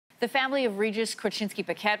The family of Regis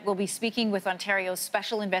Kraczynski-Paquette will be speaking with Ontario's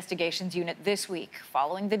Special Investigations Unit this week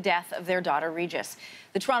following the death of their daughter, Regis.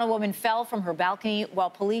 The Toronto woman fell from her balcony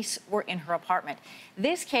while police were in her apartment.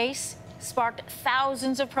 This case sparked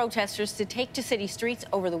thousands of protesters to take to city streets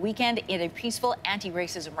over the weekend in a peaceful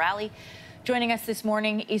anti-racism rally. Joining us this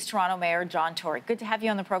morning is Toronto Mayor John Tory. Good to have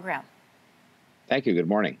you on the program. Thank you. Good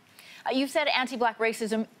morning. You've said anti-Black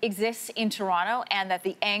racism exists in Toronto and that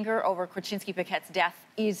the anger over Kraczynski-Paquette's death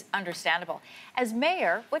is understandable. As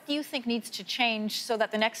mayor, what do you think needs to change so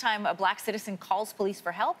that the next time a Black citizen calls police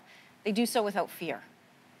for help, they do so without fear?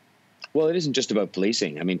 Well, it isn't just about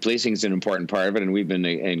policing. I mean, policing is an important part of it, and we've been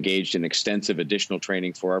engaged in extensive additional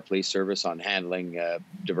training for our police service on handling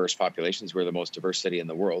diverse populations. We're the most diverse city in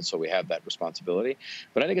the world, so we have that responsibility.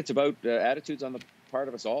 But I think it's about attitudes on the part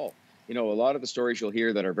of us all. You know, a lot of the stories you'll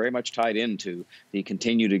hear that are very much tied into the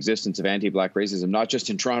continued existence of anti-Black racism, not just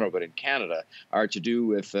in Toronto, but in Canada, are to do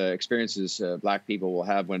with experiences Black people will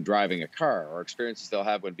have when driving a car, or experiences they'll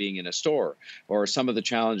have when being in a store, or some of the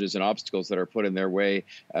challenges and obstacles that are put in their way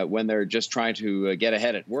when they're just trying to get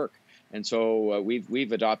ahead at work. And so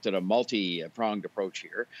we've adopted a multi-pronged approach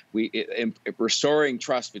here. Restoring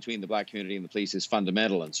trust between the Black community and the police is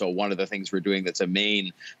fundamental. And so one of the things we're doing that's a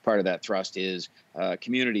main part of that thrust is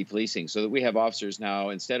community policing, so that we have officers now,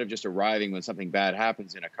 instead of just arriving when something bad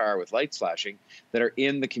happens in a car with lights flashing, that are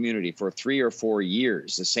in the community for 3 or 4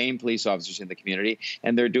 years, the same police officers in the community,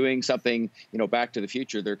 and they're doing something, you know, back to the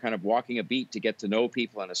future. They're kind of walking a beat to get to know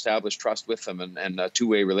people and establish trust with them and a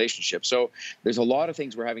two-way relationship. So there's a lot of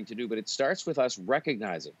things we're having to do, but it starts with us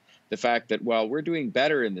recognizing the fact that while we're doing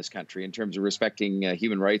better in this country in terms of respecting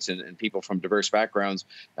human rights and people from diverse backgrounds,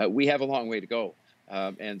 we have a long way to go.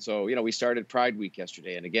 And so, you know, we started Pride Week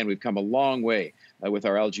yesterday, and again, we've come a long way with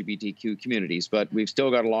our LGBTQ communities, but we've still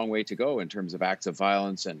got a long way to go in terms of acts of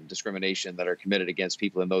violence and discrimination that are committed against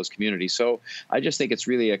people in those communities. So I just think it's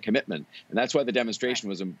really a commitment, and that's why the demonstration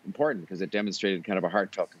was important, because it demonstrated kind of a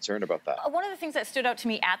heartfelt concern about that. One of the things that stood out to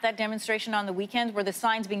me at that demonstration on the weekend were the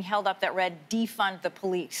signs being held up that read "Defund the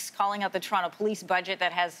Police," calling out the Toronto police budget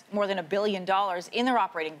that has more than $1 billion in their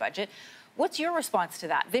operating budget. What's your response to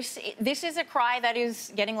that? This is a cry that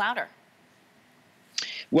is getting louder.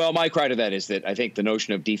 Well, my cry to that is that I think the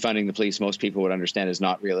notion of defunding the police, most people would understand, is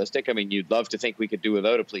not realistic. I mean, you'd love to think we could do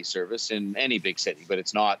without a police service in any big city, but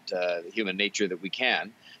it's not human nature that we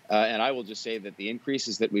can. And I will just say that the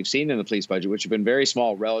increases that we've seen in the police budget, which have been very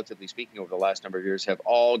small, relatively speaking, over the last number of years, have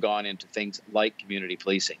all gone into things like community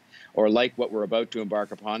policing, or like what we're about to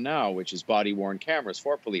embark upon now, which is body-worn cameras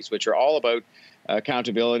for police, which are all about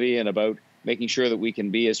accountability and about making sure that we can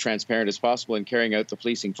be as transparent as possible in carrying out the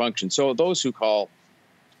policing function. So those who call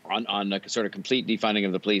on a sort of complete defunding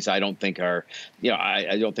of the police, I don't think are, you know,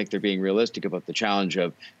 I don't think they're being realistic about the challenge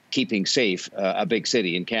of keeping safe a big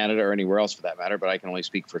city in Canada or anywhere else for that matter, but I can only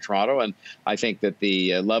speak for Toronto. And I think that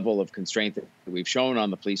the level of constraint that we've shown on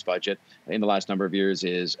the police budget in the last number of years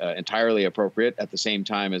is entirely appropriate, at the same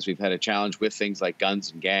time as we've had a challenge with things like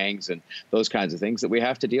guns and gangs and those kinds of things that we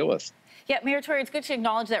have to deal with. Yeah, Mayor Tory, it's good to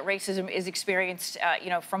acknowledge that racism is experienced, you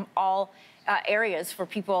know, from all areas for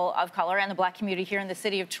people of color and the Black community here in the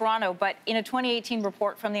city of Toronto. But in a 2018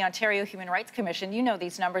 report from the Ontario Human Rights Commission, you know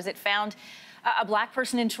these numbers, it found a Black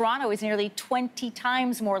person in Toronto is nearly 20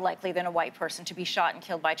 times more likely than a white person to be shot and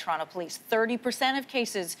killed by Toronto police. 30% of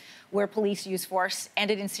cases where police use force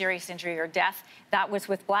ended in serious injury or death. That was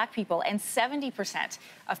with Black people. And 70%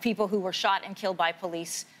 of people who were shot and killed by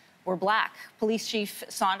police were Black. Police Chief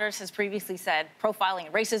Saunders has previously said profiling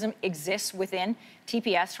and racism exists within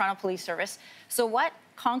TPS, Toronto Police Service. So what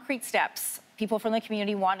concrete steps people from the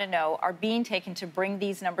community want to know are being taken to bring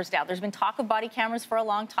these numbers down? There's been talk of body cameras for a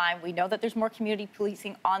long time. We know that there's more community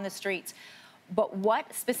policing on the streets. But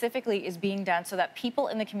what specifically is being done so that people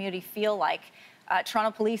in the community feel like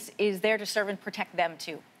Toronto Police is there to serve and protect them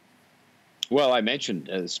too? Well, I mentioned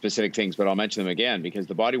specific things, but I'll mention them again, because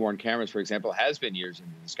the body-worn cameras, for example, has been years in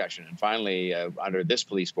the discussion. And finally, under this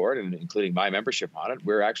police board, and including my membership on it,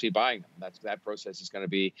 we're actually buying them. That process is going to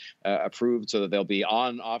be approved so that they'll be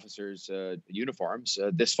on officers' uniforms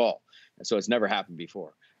this fall. And so it's never happened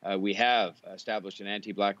before. We have established an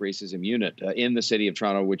anti-Black racism unit in the city of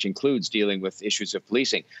Toronto, which includes dealing with issues of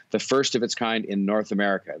policing, the first of its kind in North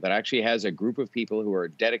America, that actually has a group of people who are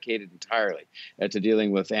dedicated entirely to dealing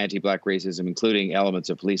with anti-Black racism, including elements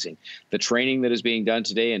of policing. The training that is being done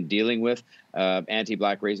today and dealing with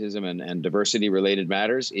anti-Black racism and diversity-related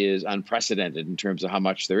matters is unprecedented in terms of how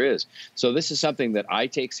much there is. So this is something that I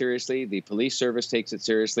take seriously. The police service takes it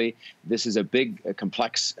seriously. This is a big,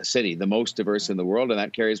 complex city, the most diverse in the world, and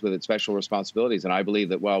that carries with it special responsibilities. And I believe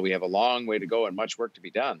that while we have a long way to go and much work to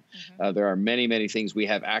be done, there are many, many things we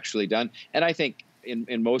have actually done. And I think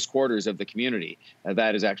in most quarters of the community,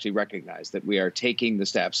 that is actually recognized, that we are taking the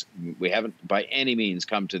steps. We haven't by any means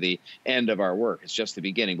come to the end of our work. It's just the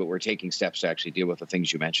beginning, but we're taking steps to actually deal with the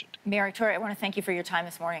things you mentioned. Mayor Tory, I want to thank you for your time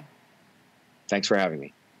this morning. Thanks for having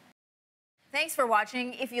me. Thanks for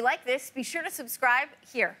watching. If you like this, be sure to subscribe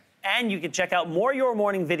here. And you can check out more Your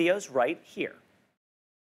Morning videos right here.